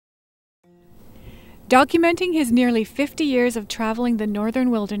Documenting his nearly 50 years of traveling the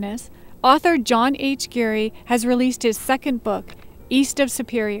northern wilderness, author John H. Gearey has released his second book, East of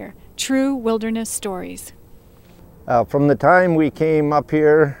Superior, True Wilderness Stories. From the time we came up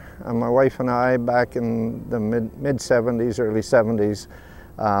here, my wife and I, back in the mid-70s, early 70s,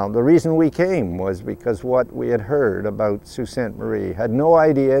 the reason we came was because what we had heard about Sault Ste. Marie. Had no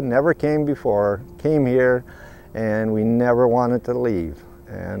idea, never came before, came here, and we never wanted to leave.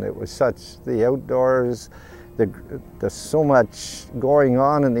 And it was such, the outdoors, there's so much going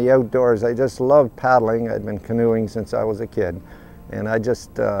on in the outdoors. I just loved paddling. I'd been canoeing since I was a kid. And I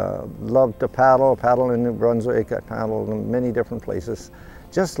just loved to paddle in New Brunswick. I paddled in many different places.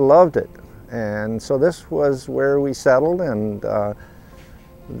 Just loved it. And so this was where we settled. And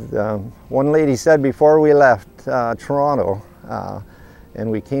one lady said before we left Toronto, and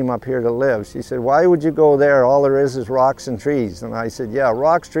we came up here to live, she said, "Why would you go there? All there is rocks and trees." And I said, "Yeah,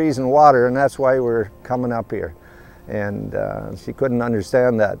 rocks, trees, and water, and that's why we're coming up here." And she couldn't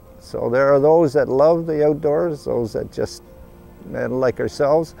understand that. So there are those that love the outdoors, those that just like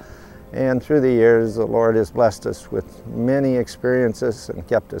ourselves. And through the years, the Lord has blessed us with many experiences and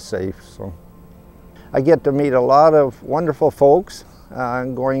kept us safe. So I get to meet a lot of wonderful folks,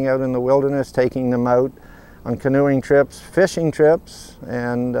 going out in the wilderness, taking them out on canoeing trips, fishing trips,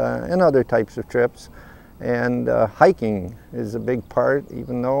 and other types of trips. And hiking is a big part,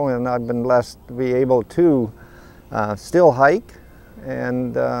 even though, and I've been blessed to be able to still hike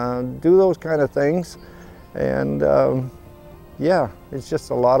and do those kind of things. And yeah, it's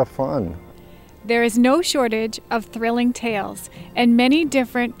just a lot of fun. There is no shortage of thrilling tales and many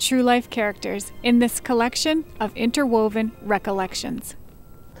different true life characters in this collection of interwoven recollections.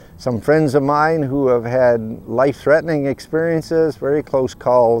 Some friends of mine who have had life-threatening experiences, very close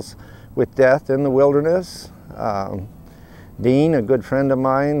calls with death in the wilderness. Dean, a good friend of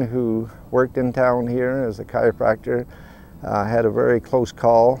mine who worked in town here as a chiropractor, had a very close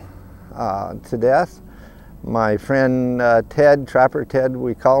call to death. My friend Ted, Trapper Ted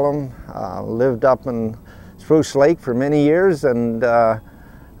we call him, lived up in Spruce Lake for many years and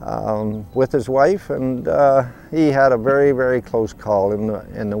with his wife, and he had a very, very close call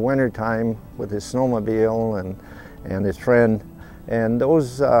in the winter time with his snowmobile and his friend, and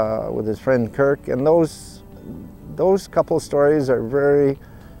those with his friend Kirk, and those couple of stories are very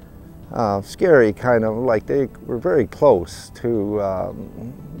scary, kind of like they were very close to,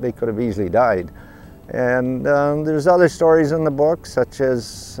 they could have easily died. And there's other stories in the book, such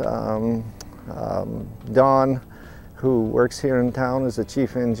as Don, who works here in town as a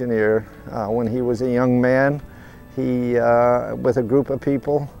chief engineer. When he was a young man, he, with a group of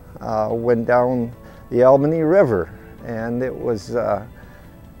people, went down the Albany River. And it was a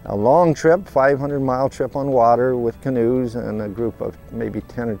long trip, 500-mile trip on water with canoes and a group of maybe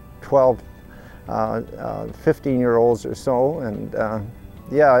 10 or 12, 15-year-olds or so. And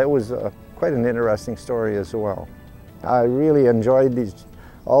yeah, it was quite an interesting story as well. I really enjoyed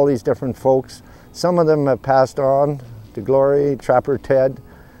all these different folks. Some of them have passed on to glory. Trapper Ted,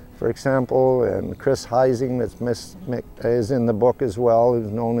 for example, and Chris Heising, that is in the book as well,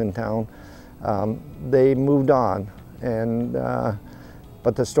 who's known in town. They moved on, and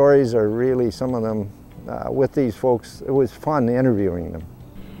but the stories are really, some of them, with these folks, it was fun interviewing them.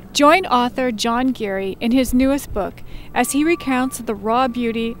 Join author John Gearey in his newest book as he recounts the raw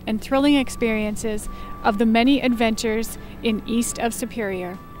beauty and thrilling experiences of the many adventures in East of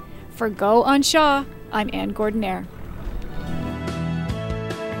Superior. For Go on Shaw, I'm Ann Gordon-Eyre.